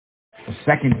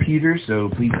2 Peter, so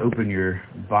please open your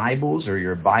Bibles or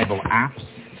your Bible apps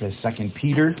to 2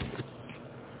 Peter.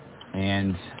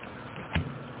 And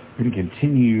we're going to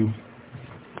continue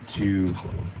to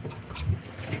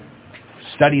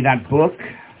study that book.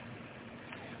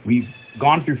 We've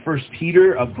gone through 1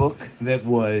 Peter, a book that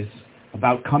was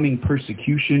about coming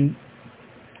persecution.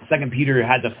 2 Peter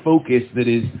has a focus that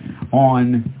is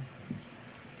on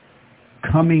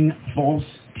coming false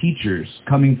teachers,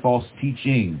 coming false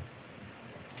teaching.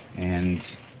 And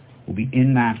we'll be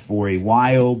in that for a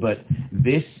while, but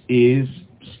this is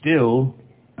still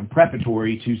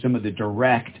preparatory to some of the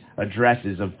direct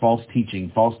addresses of false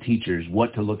teaching, false teachers,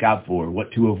 what to look out for,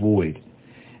 what to avoid.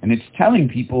 And it's telling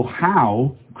people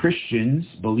how, Christians,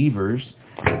 believers,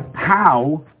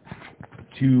 how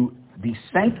to be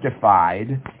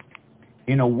sanctified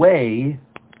in a way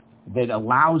that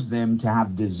allows them to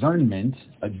have discernment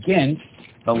against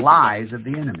the lies of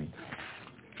the enemy.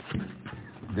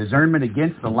 Discernment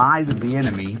against the lies of the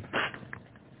enemy.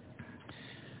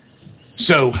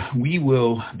 So we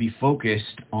will be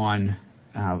focused on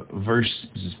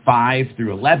verses 5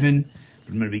 through 11.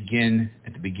 I'm going to begin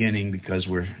at the beginning because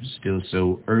we're still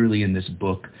so early in this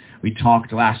book. We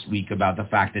talked last week about the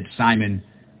fact that Simon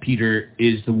Peter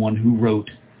is the one who wrote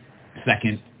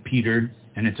 2 Peter,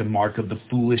 and it's a mark of the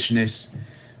foolishness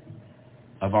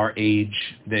of our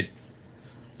age that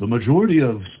the majority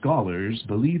of scholars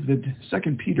believe that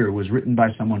 2 Peter was written by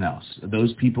someone else.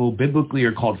 Those people biblically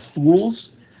are called fools.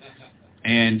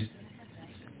 And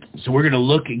so we're going to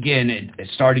look again at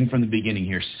starting from the beginning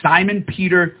here. Simon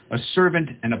Peter, a servant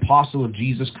and apostle of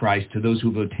Jesus Christ, to those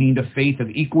who have obtained a faith of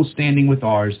equal standing with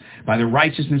ours by the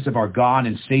righteousness of our God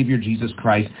and Savior Jesus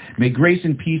Christ. May grace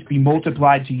and peace be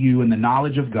multiplied to you in the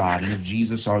knowledge of God and of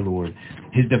Jesus our Lord.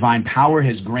 His divine power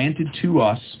has granted to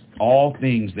us all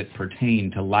things that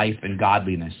pertain to life and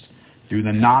godliness through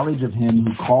the knowledge of him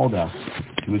who called us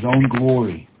to his own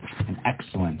glory and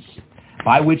excellence,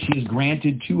 by which he has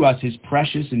granted to us his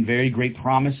precious and very great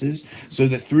promises, so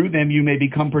that through them you may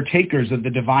become partakers of the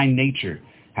divine nature,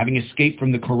 having escaped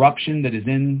from the corruption that is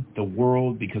in the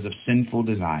world because of sinful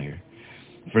desire.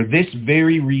 For this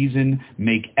very reason,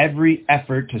 make every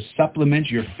effort to supplement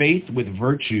your faith with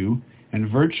virtue, and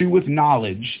virtue with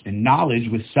knowledge, and knowledge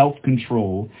with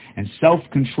self-control, and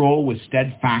self-control with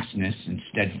steadfastness, and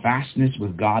steadfastness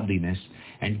with godliness,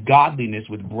 and godliness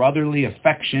with brotherly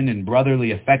affection, and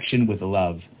brotherly affection with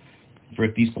love. For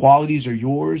if these qualities are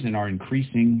yours and are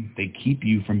increasing, they keep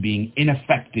you from being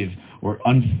ineffective or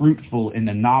unfruitful in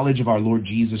the knowledge of our Lord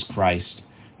Jesus Christ.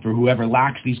 For whoever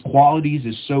lacks these qualities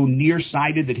is so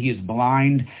nearsighted that he is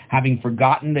blind, having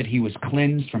forgotten that he was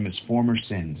cleansed from his former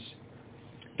sins.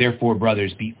 Therefore,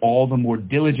 brothers, be all the more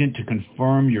diligent to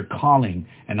confirm your calling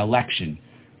and election.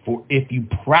 For if you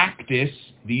practice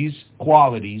these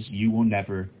qualities, you will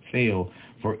never fail.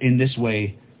 For in this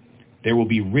way, there will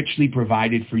be richly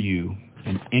provided for you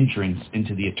an entrance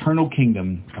into the eternal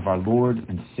kingdom of our Lord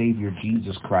and Savior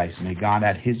Jesus Christ. May God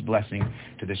add his blessing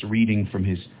to this reading from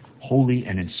his holy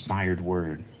and inspired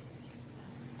word.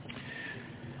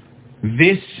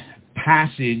 This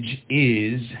passage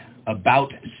is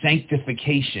about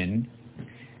sanctification.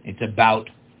 It's about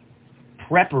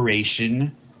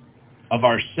preparation of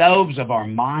ourselves, of our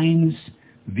minds,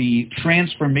 the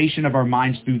transformation of our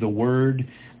minds through the word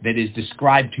that is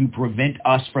described to prevent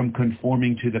us from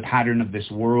conforming to the pattern of this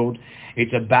world.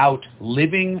 It's about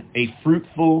living a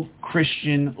fruitful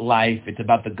Christian life. It's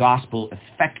about the gospel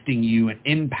affecting you and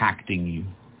impacting you.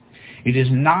 It is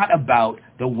not about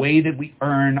the way that we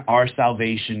earn our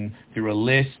salvation through a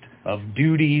list of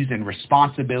duties and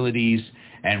responsibilities,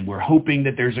 and we're hoping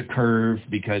that there's a curve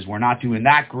because we're not doing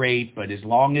that great, but as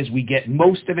long as we get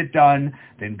most of it done,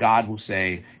 then God will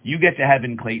say, you get to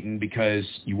heaven, Clayton, because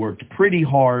you worked pretty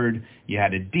hard, you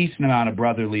had a decent amount of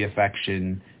brotherly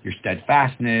affection, your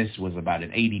steadfastness was about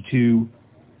an 82.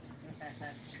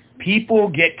 People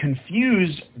get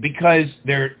confused because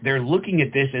they're looking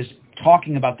at this as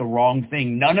talking about the wrong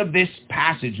thing. None of this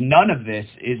passage, none of this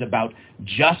is about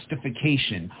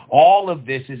justification. All of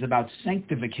this is about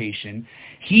sanctification.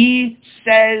 He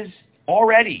says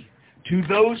already, to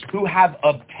those who have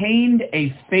obtained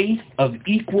a faith of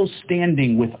equal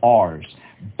standing with ours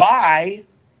by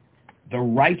the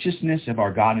righteousness of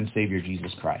our God and Savior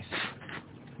Jesus Christ.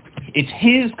 It's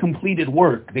his completed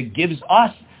work that gives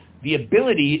us the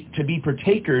ability to be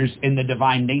partakers in the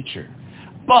divine nature.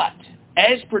 But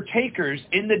as partakers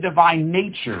in the divine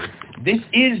nature, this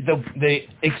is the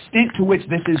extent to which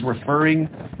this is referring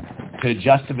to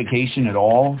justification at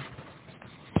all.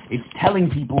 It's telling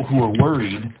people who are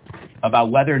worried about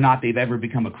whether or not they've ever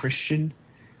become a Christian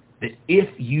that if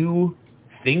you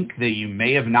think that you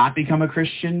may have not become a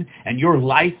Christian and your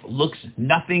life looks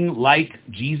nothing like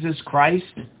Jesus Christ,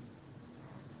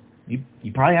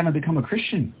 you probably haven't become a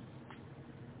Christian.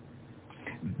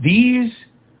 These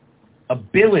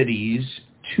abilities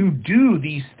to do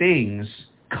these things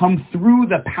come through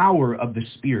the power of the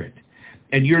Spirit.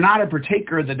 And you're not a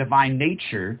partaker of the divine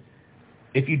nature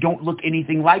if you don't look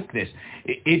anything like this.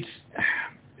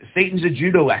 Satan's a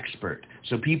judo expert.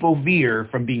 So people veer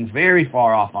from being very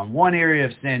far off on one area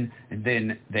of sin, and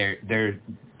then they're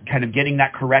kind of getting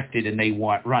that corrected, and they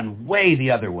run way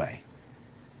the other way.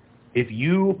 If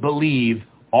you believe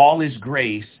all is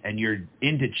grace and you're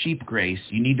into cheap grace,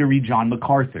 you need to read John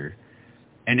MacArthur.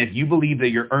 And if you believe that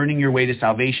you're earning your way to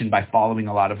salvation by following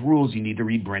a lot of rules, you need to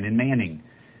read Brennan Manning.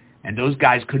 And those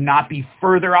guys could not be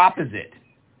further opposite.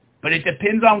 But it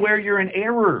depends on where you're in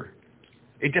error.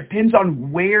 It depends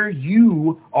on where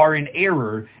you are in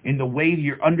error in the way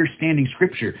you're understanding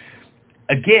Scripture.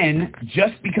 Again,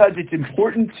 just because it's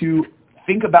important to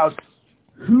think about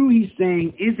who he's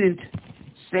saying isn't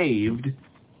saved,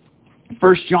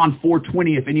 1 John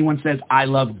 4:20, if anyone says, I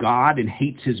love God and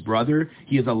hates his brother,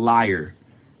 he is a liar.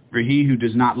 For he who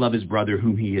does not love his brother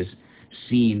whom he has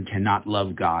seen cannot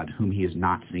love God whom he has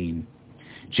not seen.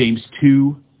 James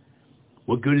 2,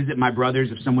 what good is it, my brothers,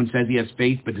 if someone says he has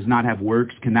faith but does not have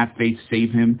works? Can that faith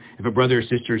save him? If a brother or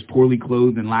sister is poorly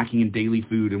clothed and lacking in daily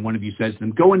food, and one of you says to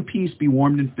them, go in peace, be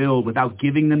warmed and filled, without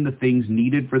giving them the things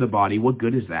needed for the body, what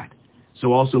good is that?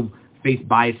 So also faith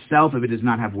by itself, if it does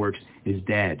not have works, is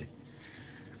dead.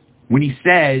 When he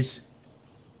says,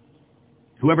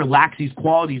 whoever lacks these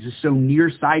qualities is so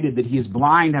nearsighted that he is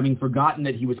blind, having forgotten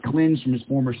that he was cleansed from his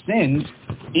former sins,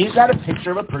 is that a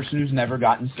picture of a person who's never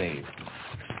gotten saved?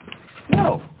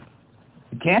 No,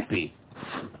 it can't be.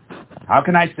 How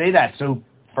can I say that so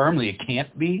firmly? It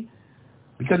can't be.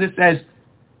 Because it says,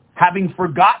 having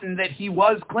forgotten that he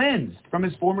was cleansed from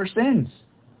his former sins.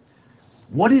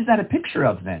 What is that a picture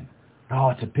of then? Oh,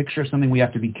 it's a picture of something we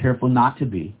have to be careful not to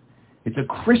be. It's a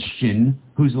Christian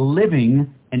who's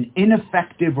living an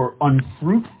ineffective or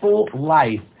unfruitful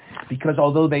life because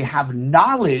although they have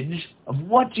knowledge of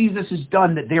what Jesus has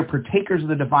done, that they're partakers of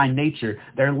the divine nature,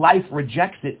 their life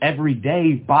rejects it every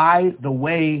day by the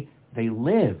way they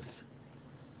live.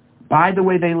 By the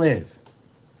way they live.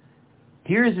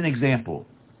 Here is an example.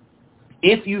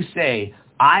 If you say,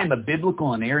 I am a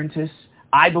biblical inerrantist,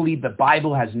 I believe the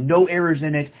Bible has no errors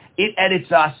in it, it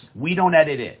edits us, we don't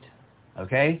edit it.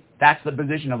 Okay? That's the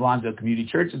position of Lonsdale Community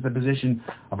Church. It's the position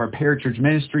of our parachurch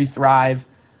ministry, Thrive.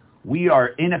 We are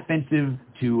inoffensive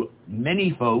to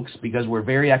many folks because we're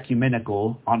very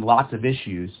ecumenical on lots of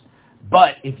issues.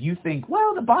 But if you think,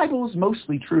 well, the Bible is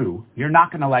mostly true, you're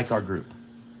not going to like our group.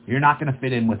 You're not going to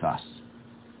fit in with us.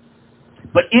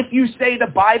 But if you say the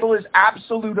Bible is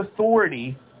absolute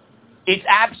authority, it's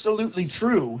absolutely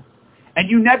true,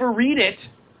 and you never read it,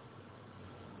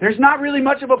 there's not really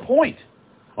much of a point.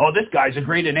 Oh, this guy's a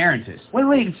great inerrantist.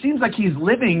 Wait, it seems like he's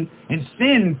living in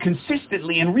sin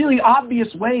consistently in really obvious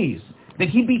ways that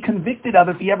he'd be convicted of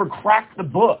if he ever cracked the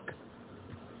book.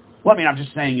 Well, I mean, I'm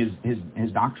just saying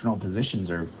his doctrinal positions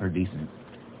are decent.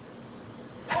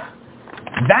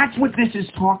 That's what this is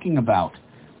talking about.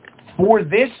 For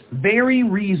this very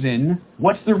reason,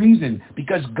 what's the reason?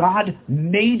 Because God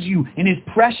made you, in his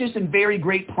precious and very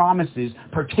great promises,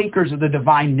 partakers of the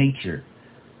divine nature.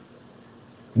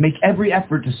 Make every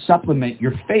effort to supplement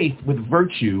your faith with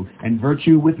virtue and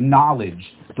virtue with knowledge.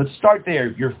 Let's start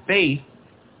there. Your faith,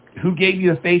 who gave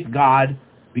you the faith? God.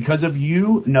 Because of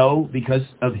you? No, because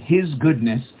of his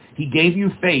goodness. He gave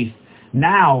you faith.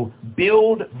 Now,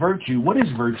 build virtue. What is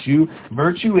virtue?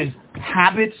 Virtue is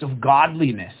habits of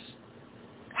godliness.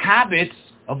 Habits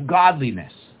of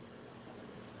godliness.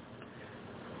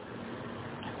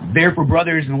 Therefore,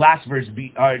 brothers, in the last verse,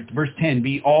 verse 10,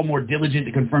 be all more diligent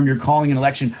to confirm your calling and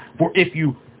election. For if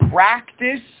you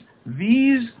practice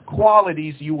these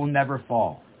qualities, you will never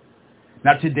fall.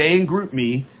 Now, today in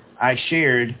GroupMe, I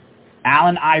shared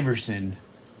Allen Iverson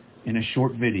in a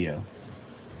short video.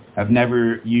 I've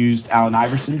never used Allen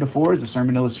Iverson before as a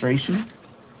sermon illustration.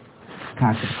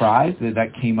 Kind of surprised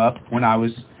that came up when I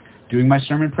was doing my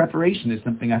sermon preparation. It's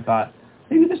something I thought,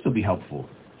 maybe this will be helpful.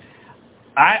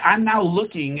 I'm now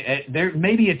looking at,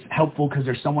 maybe it's helpful because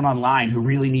there's someone online who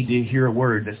really need to hear a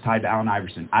word that's tied to Allen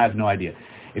Iverson. I have no idea.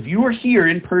 If you are here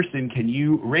in person, can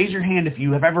you raise your hand if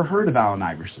you have ever heard of Allen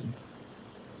Iverson?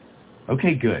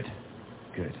 Okay, good.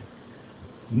 Good.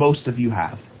 Most of you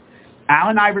have.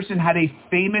 Allen Iverson had a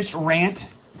famous rant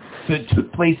that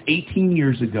took place 18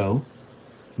 years ago.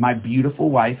 My beautiful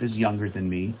wife is younger than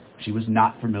me. She was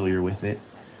not familiar with it.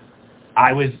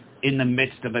 I was in the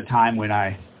midst of a time when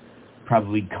I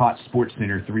probably caught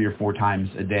SportsCenter 3 or 4 times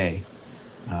a day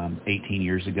 18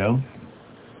 years ago.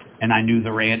 And I knew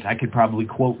the rant. I could probably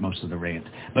quote most of the rant.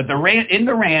 But in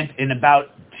the rant, in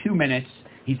about 2 minutes,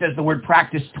 he says the word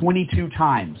practice 22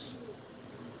 times.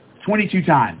 22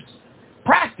 times.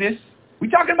 Practice? We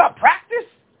talking about practice?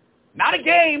 Not a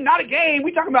game, not a game.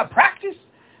 We talking about practice?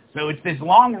 So it's this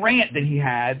long rant that he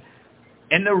had.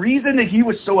 And the reason that he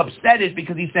was so upset is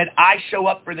because he said, I show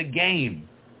up for the game.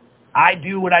 I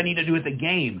do what I need to do at the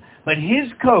game. But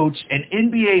his coach, an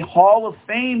NBA Hall of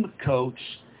Fame coach,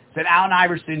 said Allen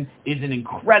Iverson is an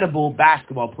incredible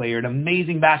basketball player, an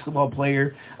amazing basketball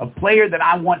player, a player that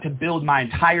I want to build my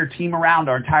entire team around,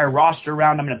 our entire roster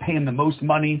around. I'm going to pay him the most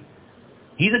money.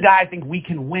 He's a guy I think we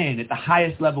can win at the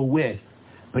highest level with,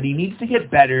 but he needs to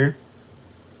get better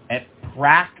at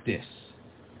practice.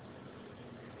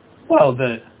 Well,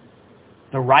 the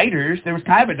writers, there was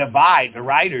kind of a divide. The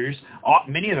writers,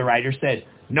 many of the writers said,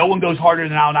 no one goes harder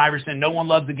than Allen Iverson. No one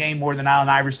loves the game more than Allen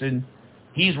Iverson.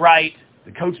 He's right.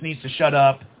 The coach needs to shut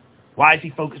up. Why is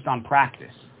he focused on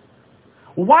practice?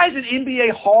 Well, why is an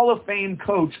NBA Hall of Fame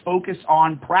coach focus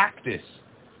on practice?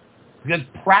 Because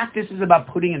practice is about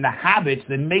putting in the habits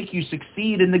that make you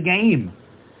succeed in the game.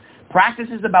 Practice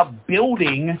is about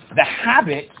building the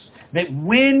habits that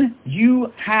when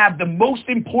you have the most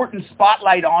important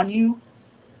spotlight on you,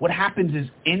 what happens is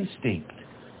instinct.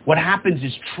 What happens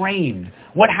is trained.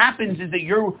 What happens is that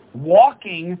you're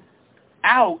walking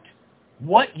out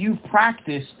what you've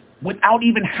practiced without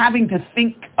even having to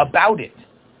think about it.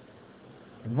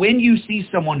 When you see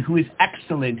someone who is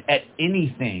excellent at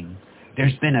anything,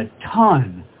 there's been a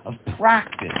ton of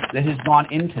practice that has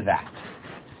gone into that.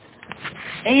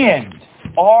 And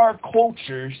our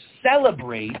culture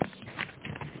celebrates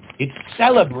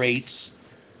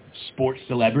sports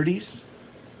celebrities.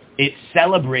 It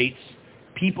celebrates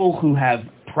people who have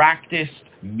practiced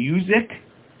music.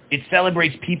 It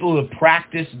celebrates people who have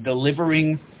practiced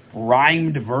delivering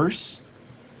rhymed verse.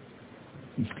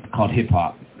 It's called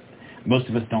hip-hop. Most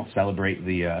of us don't celebrate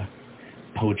the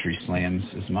poetry slams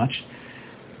as much.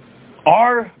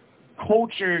 Our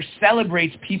culture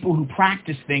celebrates people who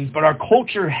practice things, but our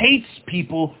culture hates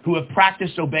people who have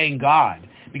practiced obeying God,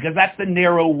 because that's the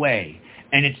narrow way,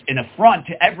 and it's an affront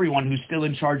to everyone who's still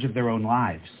in charge of their own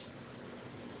lives.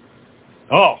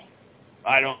 Oh,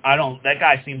 that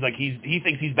guy seems like he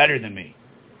thinks he's better than me.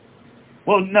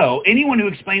 Well, no, anyone who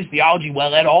explains theology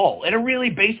well at all, at a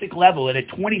really basic level, at a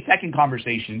 20-second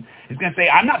conversation, is going to say,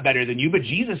 I'm not better than you, but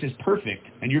Jesus is perfect,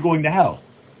 and you're going to hell.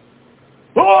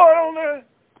 Oh, I don't know.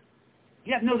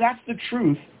 Yeah, no, that's the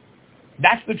truth.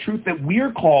 That's the truth that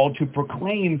we're called to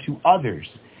proclaim to others.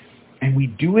 And we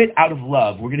do it out of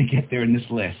love. We're going to get there in this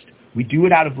list. We do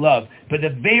it out of love. But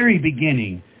at the very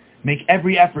beginning, make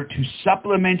every effort to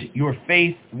supplement your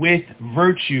faith with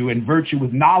virtue and virtue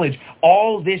with knowledge.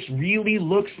 All this really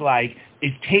looks like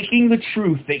is taking the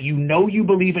truth that you know you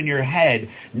believe in your head,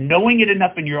 knowing it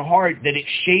enough in your heart that it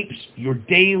shapes your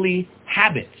daily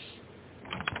habits.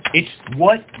 It's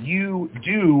what you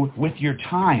do with your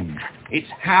time. It's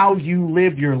how you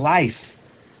live your life.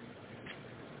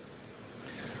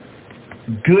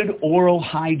 Good oral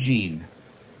hygiene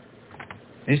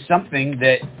is something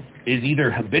that is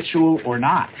either habitual or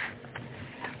not.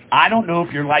 I don't know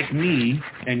if you're like me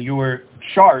and your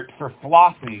chart for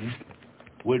flossing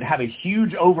would have a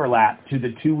huge overlap to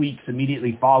the 2 weeks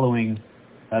immediately following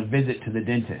a visit to the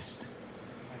dentist.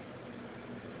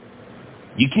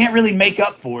 You can't really make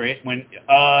up for it when,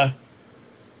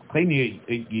 Clayton,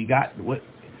 you got, what?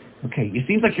 Okay, it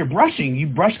seems like you're brushing. You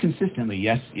brush consistently.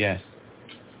 Yes, yes.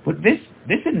 But this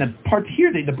in the part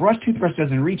here, the toothbrush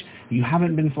doesn't reach. You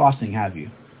haven't been flossing, have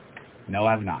you? No,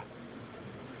 I have not.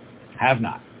 Have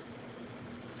not.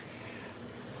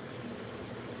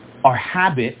 Our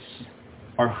habits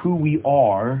are who we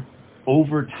are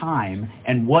over time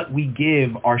and what we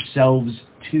give ourselves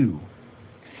to.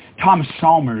 Thomas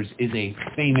Chalmers is a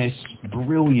famous,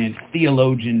 brilliant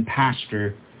theologian,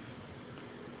 pastor,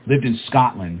 lived in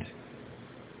Scotland.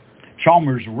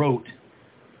 Chalmers wrote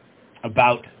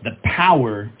about the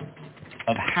power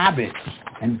of habits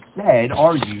and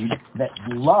argued that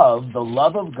the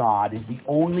love of God is the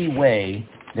only way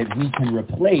that we can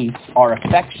replace our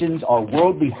affections, our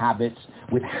worldly habits,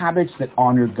 with habits that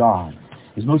honor God.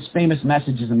 His most famous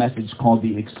message is a message called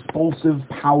The Expulsive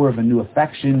Power of a New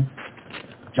Affection.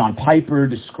 John Piper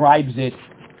describes it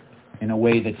in a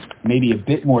way that's maybe a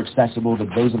bit more accessible to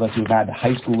those of us who have had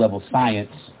high school level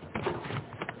science.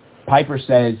 Piper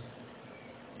says,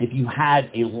 if you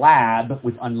had a lab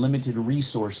with unlimited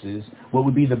resources, what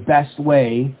would be the best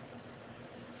way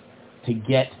to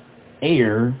get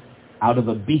air out of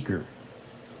a beaker?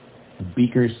 The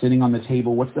beaker is sitting on the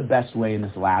table. What's the best way in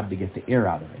this lab to get the air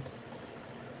out of it?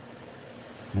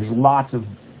 There's lots of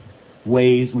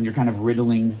ways when you're kind of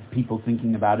riddling people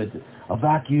thinking about it. A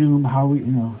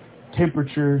vacuum,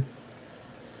 temperature.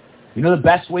 You know the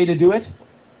best way to do it?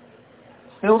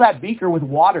 Fill that beaker with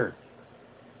water.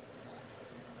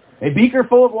 A beaker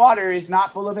full of water is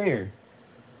not full of air.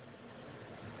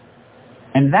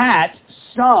 And that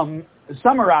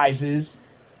summarizes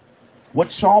what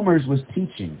Chalmers was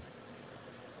teaching.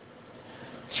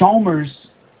 Chalmers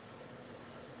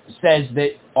says that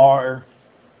our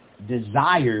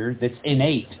desire that's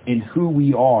innate in who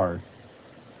we are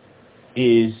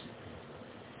is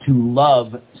to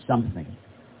love something.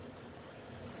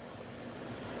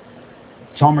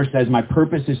 Chalmers says, my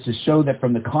purpose is to show that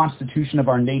from the constitution of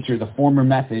our nature, the former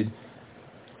method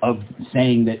of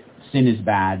saying that sin is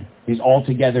bad is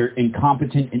altogether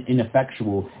incompetent and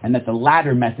ineffectual, and that the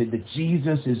latter method, that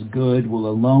Jesus is good, will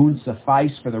alone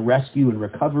suffice for the rescue and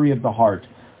recovery of the heart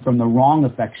from the wrong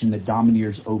affection that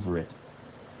domineers over it.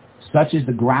 Such is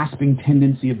the grasping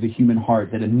tendency of the human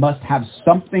heart, that it must have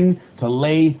something to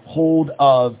lay hold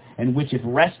of, and which, if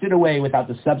wrested away without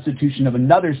the substitution of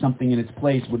another something in its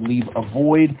place, would leave a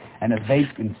void and a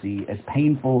vacancy as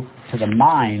painful to the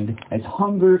mind as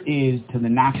hunger is to the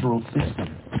natural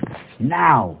system.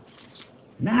 Now,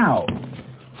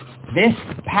 this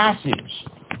passage,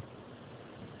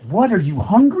 what are you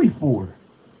hungry for?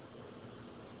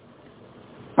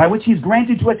 By which he's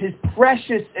granted to us his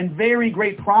precious and very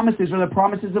great promises. Are the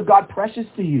promises of God precious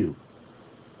to you?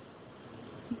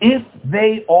 If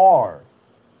they are,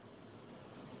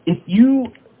 if you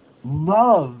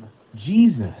love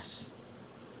Jesus,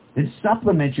 then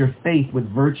supplement your faith with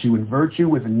virtue, and virtue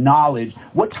with knowledge.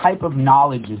 What type of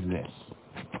knowledge is this?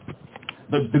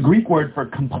 The Greek word for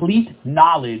complete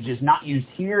knowledge is not used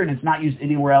here, and it's not used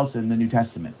anywhere else in the New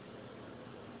Testament.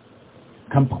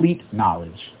 Complete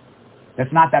knowledge.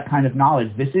 That's not that kind of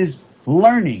knowledge. This is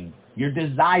learning. Your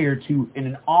desire to, in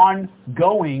an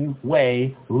ongoing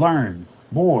way, learn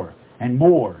more and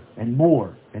more and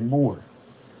more and more.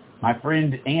 My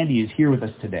friend Andy is here with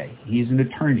us today. He's an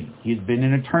attorney. He's been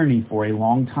an attorney for a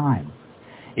long time.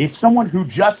 If someone who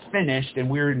just finished, and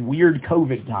we're in weird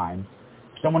COVID time,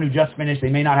 someone who just finished, they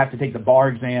may not have to take the bar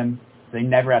exam. They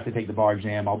never have to take the bar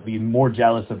exam. I'll be more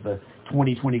jealous of the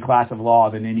 2020 class of law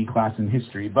than any class in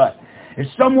history. But if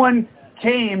someone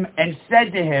came and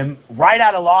said to him right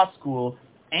out of law school,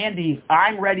 Andy,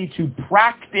 I'm ready to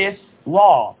practice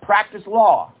law.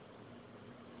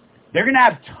 They're going to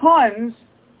have tons,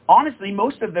 honestly,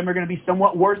 most of them are going to be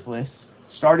somewhat worthless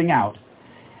starting out.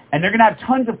 And they're going to have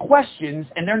tons of questions,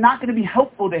 and they're not going to be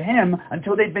helpful to him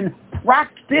until they've been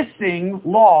practicing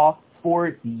law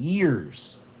for years.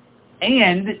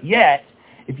 And yet,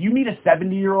 if you meet a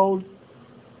 70-year-old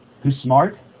who's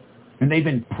smart, and they've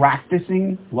been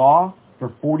practicing law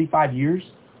for 45 years,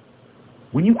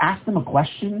 when you ask them a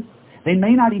question, they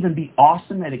may not even be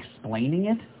awesome at explaining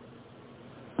it,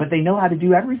 but they know how to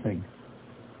do everything.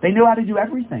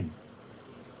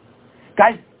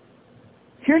 Guys,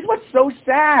 here's what's so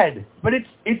sad, but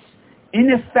it's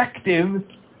ineffective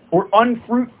or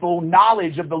unfruitful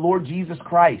knowledge of the Lord Jesus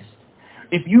Christ.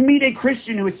 If you meet a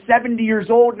Christian who is 70 years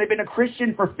old and they've been a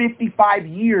Christian for 55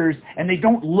 years and they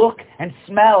don't look and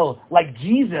smell like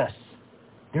Jesus,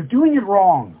 they're doing it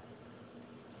wrong.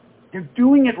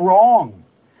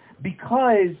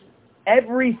 Because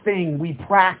everything we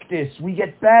practice, we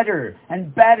get better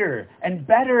and better and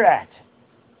better at.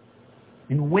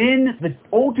 And when the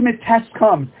ultimate test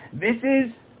comes, this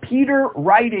is Peter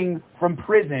writing from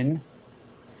prison,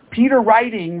 Peter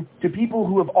writing to people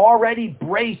who have already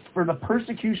braced for the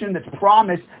persecution that's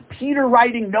promised, Peter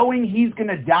writing knowing he's going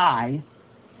to die,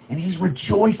 and he's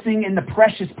rejoicing in the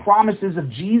precious promises of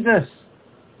Jesus.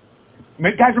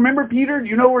 Guys, remember Peter? Do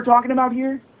you know what we're talking about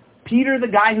here? Peter, the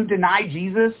guy who denied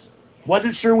Jesus,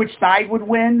 wasn't sure which side would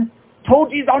win,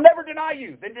 told Jesus, I'll never deny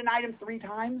you, then denied him 3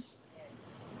 times.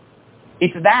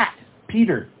 It's that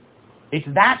Peter. It's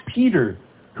that Peter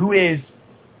who is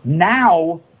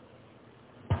now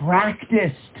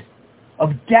practiced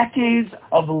of decades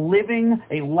of living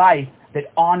a life that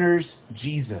honors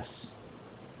Jesus.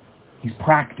 He's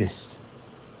practiced.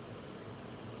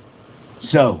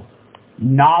 So,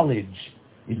 knowledge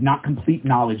is not complete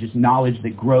knowledge. It's knowledge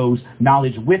that grows,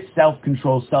 knowledge with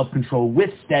self-control with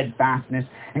steadfastness.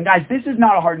 And guys, this is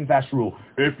not a hard and fast rule.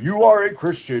 If you are a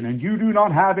Christian and you do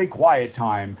not have a quiet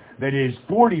time that is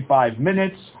 45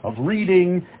 minutes of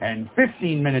reading and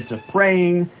 15 minutes of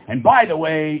praying, and by the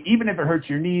way, even if it hurts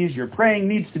your knees, your praying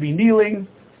needs to be kneeling.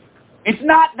 It's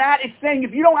not that. It's saying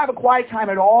if you don't have a quiet time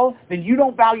at all, then you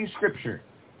don't value Scripture.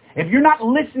 If you're not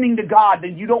listening to God,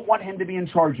 then you don't want him to be in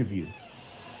charge of you.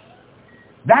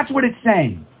 That's what it's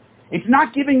saying. It's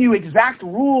not giving you exact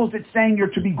rules. It's saying you're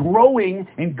to be growing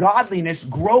in godliness,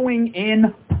 growing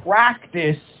in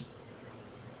practice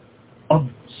of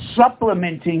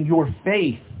supplementing your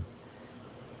faith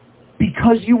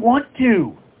because you want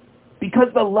to. Because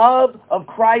the love of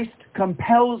Christ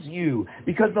compels you.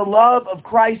 Because the love of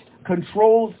Christ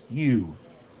controls you.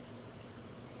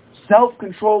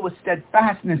 Self-control with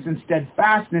steadfastness and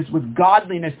steadfastness with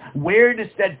godliness. Where does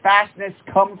steadfastness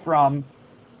come from?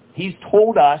 He's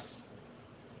told us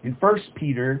in 1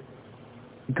 Peter,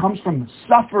 it comes from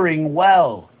suffering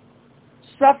well.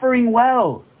 Suffering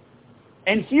well.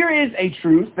 And here is a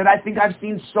truth that I think I've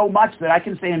seen so much that I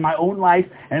can say in my own life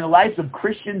and in the lives of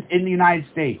Christians in the United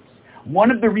States.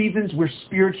 One of the reasons we're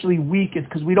spiritually weak is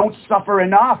because we don't suffer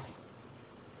enough.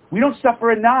 We don't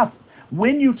suffer enough.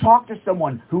 When you talk to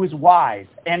someone who is wise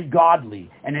and godly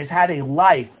and has had a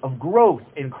life of growth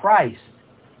in Christ,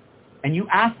 and you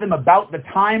ask them about the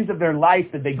times of their life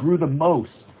that they grew the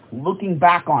most, looking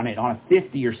back on it on a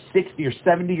 50 or 60 or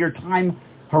 70-year time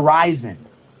horizon,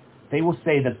 they will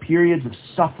say the periods of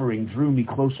suffering drew me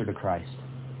closer to Christ.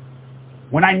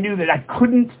 When I knew that I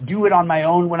couldn't do it on my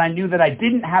own, when I knew that I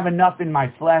didn't have enough in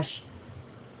my flesh,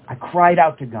 I cried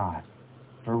out to God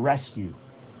for rescue.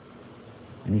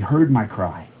 And he heard my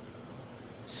cry.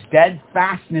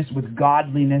 Steadfastness with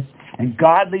godliness, and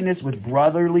godliness with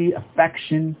brotherly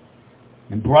affection,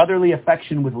 and brotherly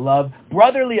affection with love.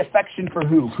 Brotherly affection for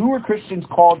who? Who are Christians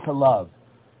called to love?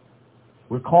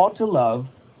 We're called to love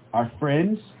our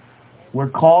friends. We're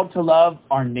called to love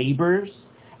our neighbors.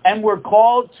 And we're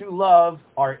called to love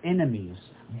our enemies.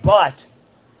 But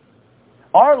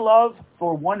our love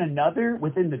for one another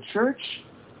within the church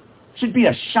should be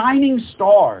a shining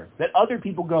star that other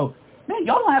people go, man,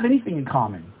 y'all don't have anything in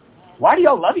common. Why do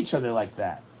y'all love each other like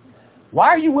that? Why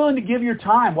are you willing to give your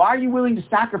time? Why are you willing to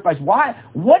sacrifice?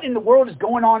 What in the world is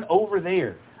going on over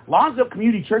there? Lonsdale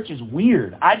Community Church is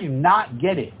weird. I do not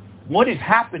get it. What is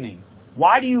happening?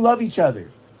 Why do you love each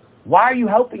other? Why are you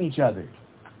helping each other?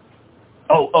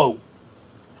 Oh,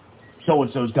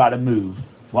 so-and-so's got to move.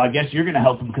 Well, I guess you're going to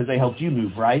help them because they helped you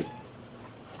move, right?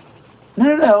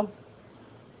 No.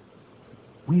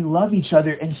 We love each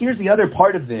other. And here's the other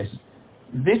part of this.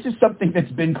 This is something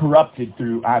that's been corrupted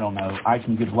through, I don't know, I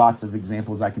can give lots of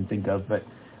examples I can think of, but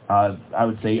I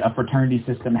would say a fraternity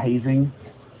system hazing.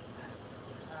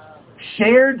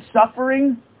 Shared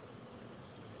suffering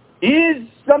is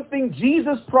something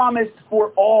Jesus promised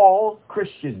for all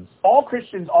Christians. All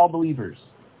Christians, all believers.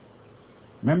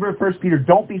 Remember 1 Peter,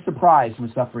 don't be surprised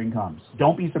when suffering comes.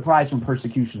 Don't be surprised when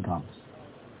persecution comes.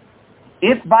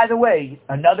 If, by the way,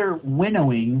 another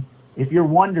winnowing, if you're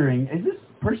wondering, is this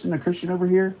person a Christian over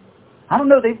here? I don't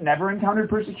know, they've never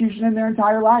encountered persecution in their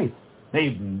entire life.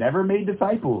 They've never made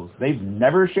disciples. They've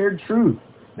never shared truth.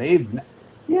 That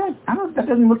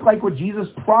doesn't look like what Jesus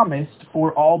promised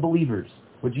for all believers.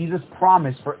 What Jesus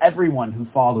promised for everyone who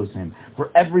follows him, for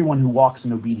everyone who walks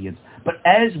in obedience. But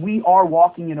as we are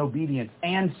walking in obedience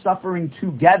and suffering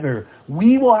together,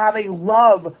 we will have a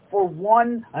love for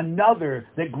one another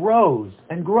that grows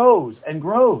and grows and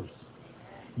grows.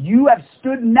 You have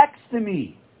stood next to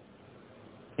me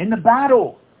in the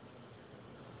battle.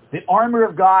 The armor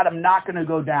of God, I'm not going to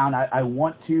go down. I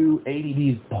want to.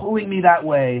 ADD is pulling me that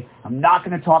way. I'm not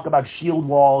going to talk about shield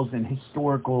walls and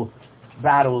historical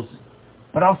battles.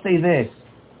 But I'll say this.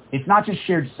 It's not just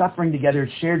shared suffering together.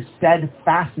 It's shared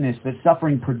steadfastness that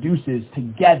suffering produces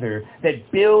together that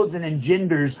builds and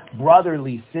engenders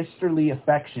brotherly, sisterly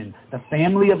affection. The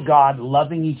family of God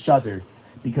loving each other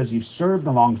because you've served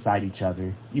alongside each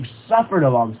other. You've suffered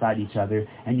alongside each other.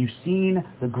 And you've seen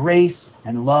the grace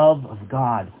and love of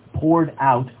God poured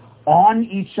out on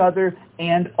each other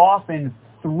and often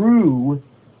through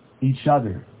each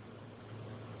other.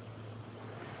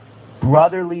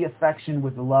 Brotherly affection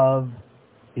with love.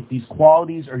 If these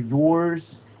qualities are yours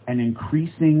and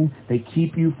increasing, they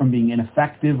keep you from being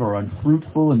ineffective or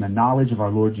unfruitful in the knowledge of our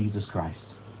Lord Jesus Christ.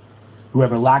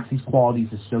 Whoever lacks these qualities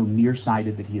is so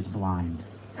nearsighted that he is blind,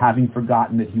 having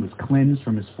forgotten that he was cleansed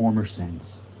from his former sins.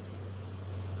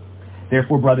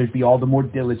 Therefore, brothers, be all the more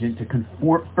diligent to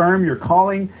confirm your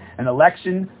calling and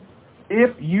election.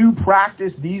 If you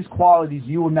practice these qualities,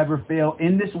 you will never fail.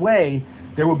 In this way,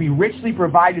 there will be richly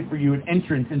provided for you an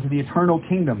entrance into the eternal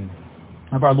kingdom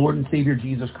of our Lord and Savior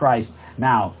Jesus Christ.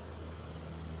 Now,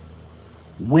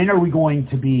 when are we going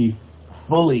to be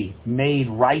fully made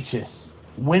righteous?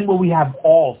 When will we have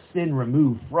all sin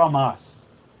removed from us?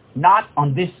 Not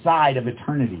on this side of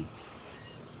eternity.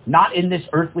 Not in this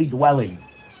earthly dwelling.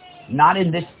 Not in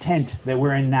this tent that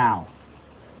we're in now.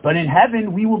 But in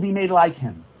heaven, we will be made like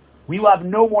him. We will have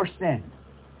no more sin.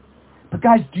 But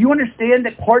guys, do you understand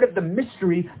that part of the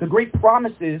mystery, the great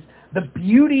promises, the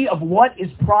beauty of what is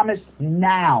promised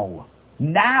now,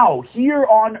 here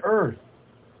on earth,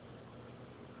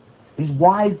 is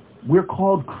why we're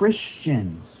called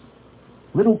Christians,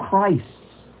 little Christs,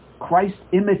 Christ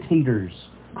imitators,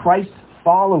 Christ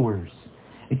followers.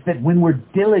 It's that when we're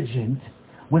diligent,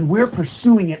 when we're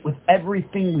pursuing it with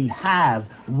everything we have,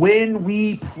 when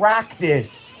we practice,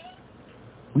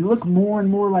 we look more and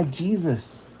more like Jesus.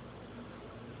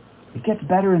 It gets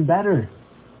better and better.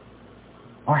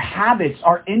 Our habits,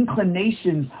 our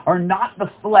inclinations are not the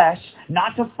flesh,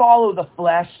 not to follow the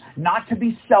flesh, not to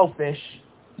be selfish.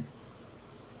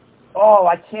 Oh,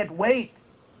 I can't wait.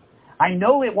 I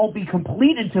know it won't be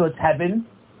complete until it's heaven.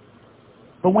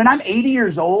 But when I'm 80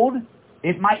 years old,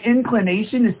 if my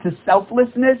inclination is to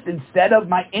selflessness instead of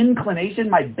my inclination,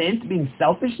 my bent being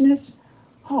selfishness,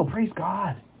 oh, praise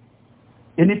God.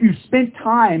 And if you spend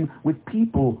time with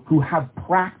people who have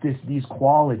practiced these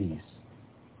qualities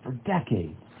for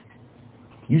decades,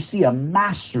 you see a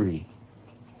mastery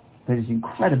that is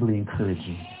incredibly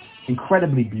encouraging,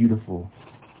 incredibly beautiful.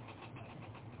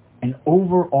 And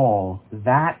overall,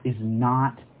 that is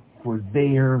not for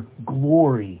their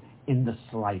glory in the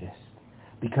slightest,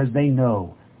 because they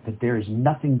know that there is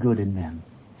nothing good in them,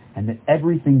 and that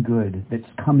everything good that's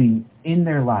coming in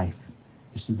their life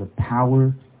is through the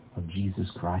power of Jesus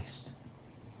Christ.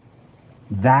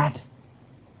 That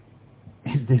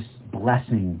is this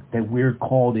blessing that we're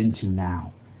called into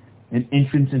now, an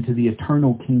entrance into the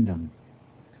eternal kingdom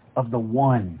of the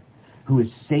one who has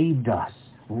saved us,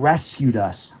 rescued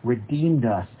us, redeemed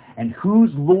us, and whose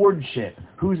lordship,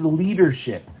 whose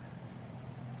leadership,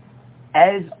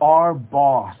 as our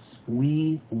boss,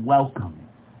 we welcome,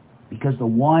 because the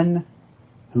one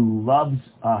who loves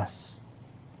us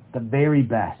the very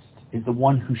best is the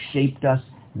one who shaped us,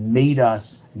 made us,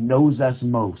 knows us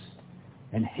most,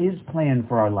 and his plan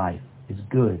for our life is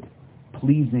good,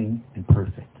 pleasing, and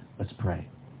perfect. Let's pray.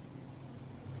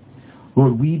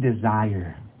 Lord, we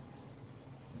desire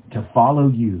to follow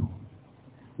you.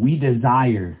 We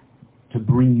desire to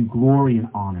bring you glory and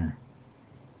honor.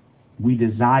 We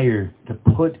desire to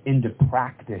put into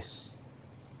practice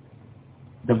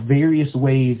the various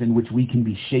ways in which we can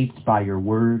be shaped by your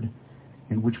word,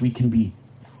 in which we can be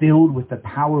filled with the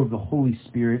power of the Holy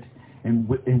Spirit, and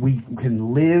we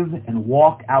can live and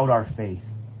walk out our faith.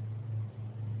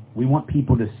 We want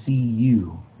people to see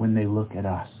you when they look at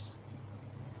us.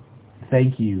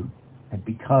 Thank you that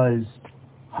because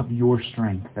of your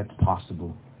strength, that's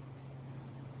possible.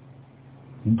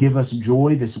 And give us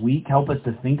joy this week. Help us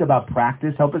to think about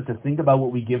practice. Help us to think about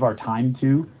what we give our time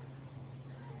to.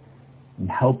 And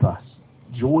help us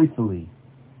joyfully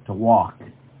to walk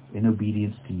in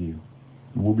obedience to you.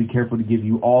 And we'll be careful to give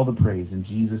you all the praise. In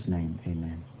Jesus' name,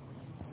 amen.